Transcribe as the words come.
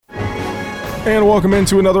And welcome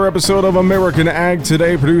into another episode of American Ag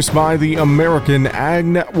Today, produced by the American Ag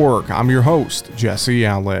Network. I'm your host, Jesse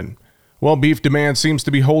Allen. Well, beef demand seems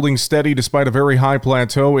to be holding steady despite a very high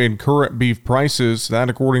plateau in current beef prices. That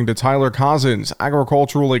according to Tyler Cozzens,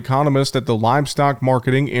 agricultural economist at the Livestock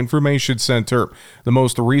Marketing Information Center. The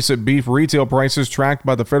most recent beef retail prices tracked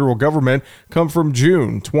by the federal government come from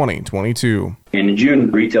June 2022. In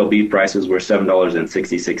June, retail beef prices were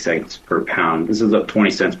 $7.66 per pound. This is up 20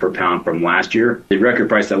 cents per pound from last year. The record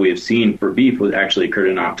price that we have seen for beef was actually occurred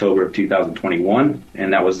in October of 2021,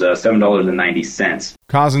 and that was $7.90.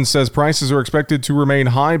 Cozzens says prices are expected to remain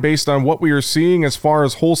high based on what we are seeing as far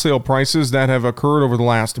as wholesale prices that have occurred over the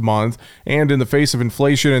last month. And in the face of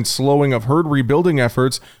inflation and slowing of herd rebuilding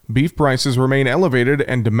efforts, beef prices remain elevated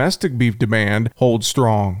and domestic beef demand holds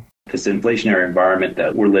strong. This inflationary environment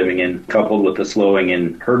that we're living in, coupled with the slowing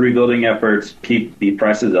in herd rebuilding efforts, keep beef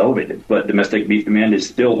prices elevated. But domestic beef demand is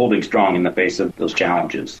still holding strong in the face of those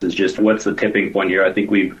challenges. It's just what's the tipping point here? I think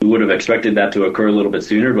we would have expected that to occur a little bit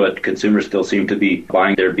sooner, but consumers still seem to be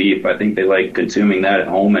buying their beef. I think they like consuming that at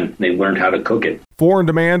home and they learned how to cook it. Foreign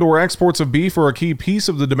demand or exports of beef are a key piece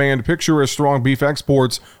of the demand picture as strong beef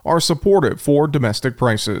exports are supportive for domestic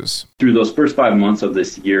prices. Through those first 5 months of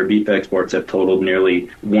this year, beef exports have totaled nearly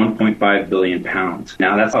 1.5 billion pounds.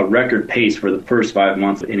 Now, that's a record pace for the first 5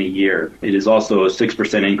 months in a year. It is also a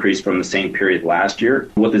 6% increase from the same period last year.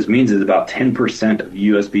 What this means is about 10% of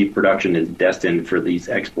U.S. beef production is destined for these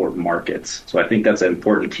export markets. So I think that's an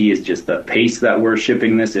important key, is just the pace that we're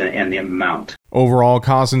shipping this and the amount. Overall,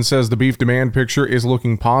 Cozzens says the beef demand picture is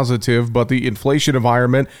looking positive, but the inflation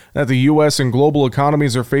environment that the U.S. and global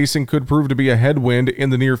economies are facing could prove to be a headwind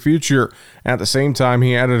in the near future. At the same time,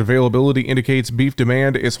 he added availability indicates beef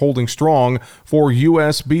demand is holding strong for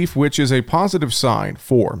U.S. beef, which is a positive sign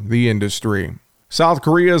for the industry. South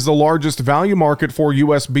Korea is the largest value market for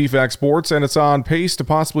U.S. beef exports, and it's on pace to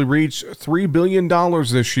possibly reach $3 billion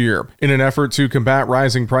this year. In an effort to combat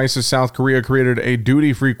rising prices, South Korea created a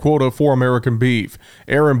duty-free quota for American beef.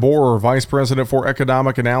 Aaron Borer, Vice President for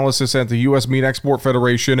Economic Analysis at the U.S. Meat Export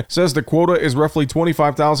Federation, says the quota is roughly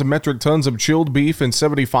 25,000 metric tons of chilled beef and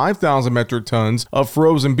 75,000 metric tons of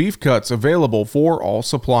frozen beef cuts available for all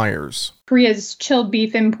suppliers. Korea's chilled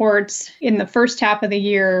beef imports in the first half of the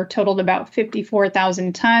year totaled about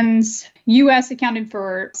 54,000 tons. U.S. accounted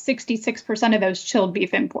for 66% of those chilled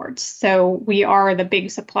beef imports. So we are the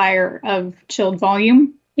big supplier of chilled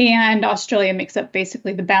volume, and Australia makes up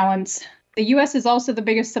basically the balance. The U.S. is also the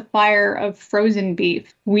biggest supplier of frozen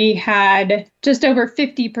beef. We had just over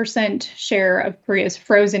 50% share of Korea's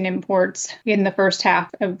frozen imports in the first half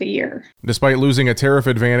of the year. Despite losing a tariff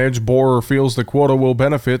advantage, Borer feels the quota will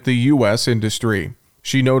benefit the U.S. industry.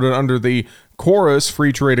 She noted under the KORUS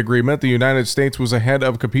Free Trade Agreement, the United States was ahead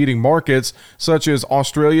of competing markets such as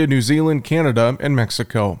Australia, New Zealand, Canada, and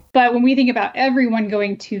Mexico. But when we think about everyone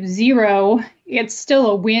going to zero, it's still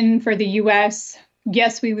a win for the U.S.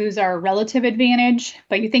 Yes, we lose our relative advantage,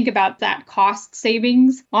 but you think about that cost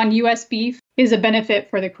savings on U.S. beef is a benefit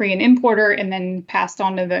for the Korean importer and then passed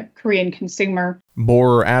on to the Korean consumer.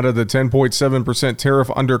 Borer added the 10.7%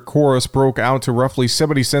 tariff under KORUS broke out to roughly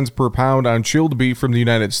 70 cents per pound on chilled beef from the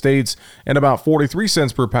United States and about 43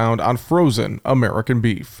 cents per pound on frozen American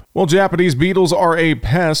beef. Well, Japanese beetles are a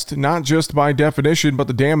pest, not just by definition, but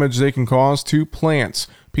the damage they can cause to plants.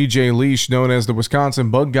 PJ Leash, known as the Wisconsin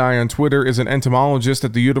Bug Guy on Twitter, is an entomologist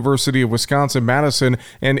at the University of Wisconsin-Madison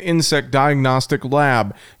and insect diagnostic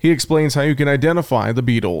lab. He explains how you can identify the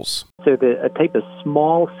beetles. So a type of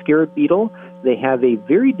small scarab beetle, they have a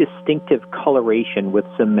very distinctive coloration with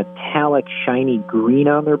some metallic shiny green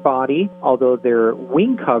on their body, although their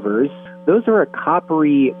wing covers, those are a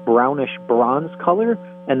coppery brownish bronze color,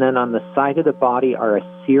 and then on the side of the body are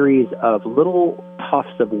a series of little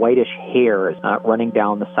tufts of whitish hairs running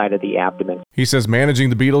down the side of the abdomen. He says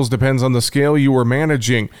managing the beetles depends on the scale you are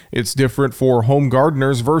managing. It's different for home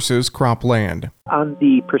gardeners versus cropland. On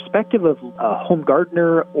the perspective of a home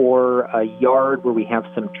gardener or a yard where we have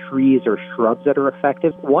some trees or shrubs that are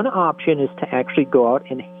affected, one option is to actually go out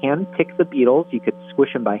and hand pick the beetles. You could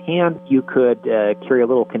squish them by hand. You could carry a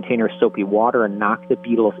little container of soapy water and knock the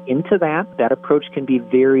beetles into that. That approach can be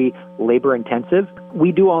very labor intensive.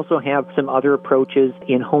 We do also have some other approaches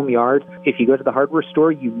in home yards. If you go to the hardware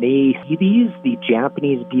store, you may see these, the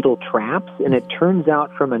Japanese beetle traps, and it turns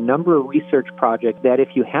out from a number of research projects that if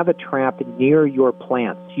you have a trap near your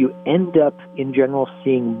plants, you end up, in general,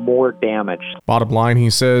 seeing more damage. Bottom line, he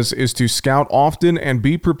says, is to scout often and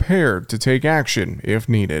be prepared to take action if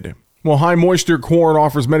needed. Well, high moisture corn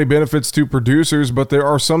offers many benefits to producers, but there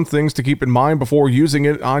are some things to keep in mind before using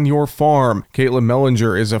it on your farm. Caitlin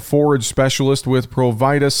Mellinger is a forage specialist with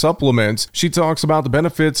Provida Supplements. She talks about the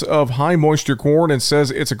benefits of high moisture corn and says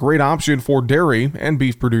it's a great option for dairy and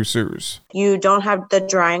beef producers. You don't have the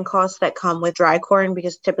drying costs that come with dry corn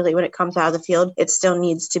because typically when it comes out of the field, it still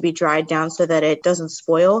needs to be dried down so that it doesn't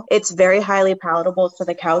spoil. It's very highly palatable, so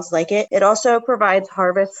the cows like it. It also provides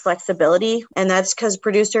harvest flexibility, and that's because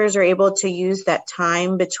producers are able to use that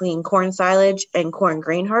time between corn silage and corn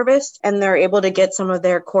grain harvest, and they're able to get some of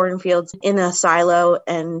their cornfields in a silo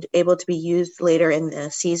and able to be used later in the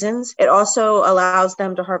seasons. It also allows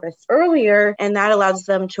them to harvest earlier, and that allows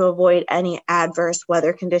them to avoid any adverse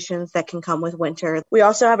weather conditions that can come with winter. We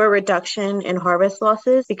also have a reduction in harvest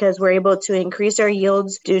losses because we're able to increase our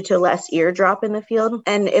yields due to less ear drop in the field.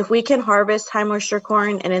 And if we can harvest high moisture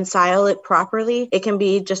corn and ensile it properly, it can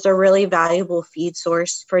be just a really valuable feed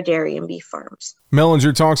source for dairy and beef farms.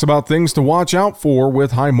 Mellinger talks about things to watch out for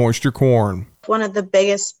with high moisture corn. One of the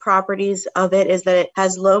biggest properties of it is that it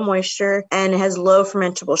has low moisture and has low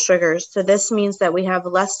fermentable sugars. So this means that we have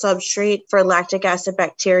less substrate for lactic acid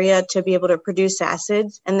bacteria to be able to produce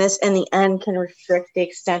acids. And this in the end can restrict the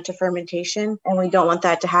extent of fermentation. And we don't want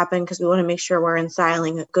that to happen because we want to make sure we're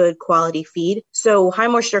ensiling a good quality feed. So high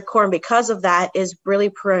moisture corn, because of that, is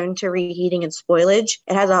really prone to reheating and spoilage.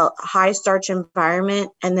 It has a high starch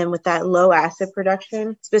environment. And then with that low acid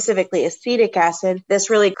production, specifically acetic acid,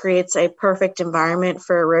 this really creates a perfect environment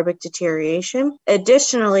for aerobic deterioration.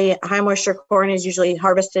 Additionally, high moisture corn is usually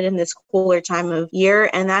harvested in this cooler time of year,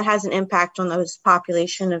 and that has an impact on those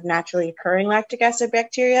population of naturally occurring lactic acid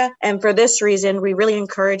bacteria. And for this reason, we really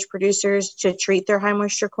encourage producers to treat their high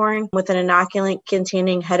moisture corn with an inoculant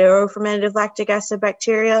containing heterofermentative lactic acid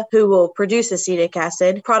bacteria who will produce acetic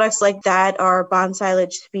acid. Products like that are Bond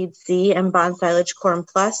Silage Speed C and Bond Silage Corn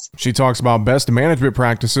Plus. She talks about best management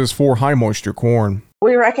practices for high moisture corn.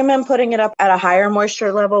 We recommend putting it up at a higher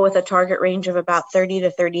moisture level with a target range of about 30 to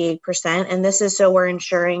 38%. And this is so we're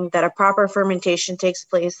ensuring that a proper fermentation takes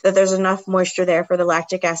place, that there's enough moisture there for the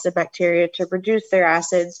lactic acid bacteria to produce their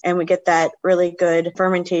acids, and we get that really good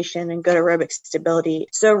fermentation and good aerobic stability.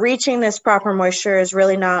 So reaching this proper moisture is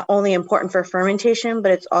really not only important for fermentation,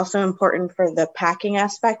 but it's also important for the packing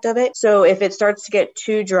aspect of it. So if it starts to get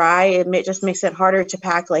too dry, it just makes it harder to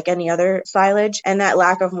pack like any other silage. And that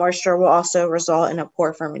lack of moisture will also result in a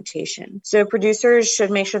poor fermentation. So producers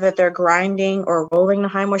should make sure that they're grinding or rolling the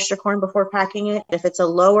high moisture corn before packing it. If it's a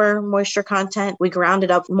lower moisture content, we ground it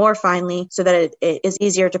up more finely so that it is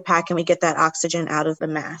easier to pack and we get that oxygen out of the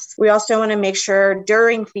mass. We also want to make sure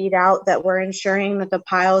during feed out that we're ensuring that the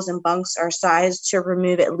piles and bunks are sized to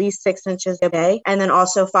remove at least 6 inches a day, and then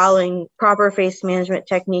also following proper face management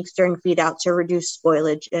techniques during feed out to reduce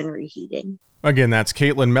spoilage and reheating. Again, that's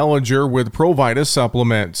Caitlin Mellinger with Provida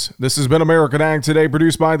Supplements. This has been American Ag Today,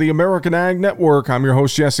 produced by the American Ag Network. I'm your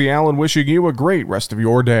host, Jesse Allen, wishing you a great rest of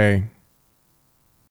your day.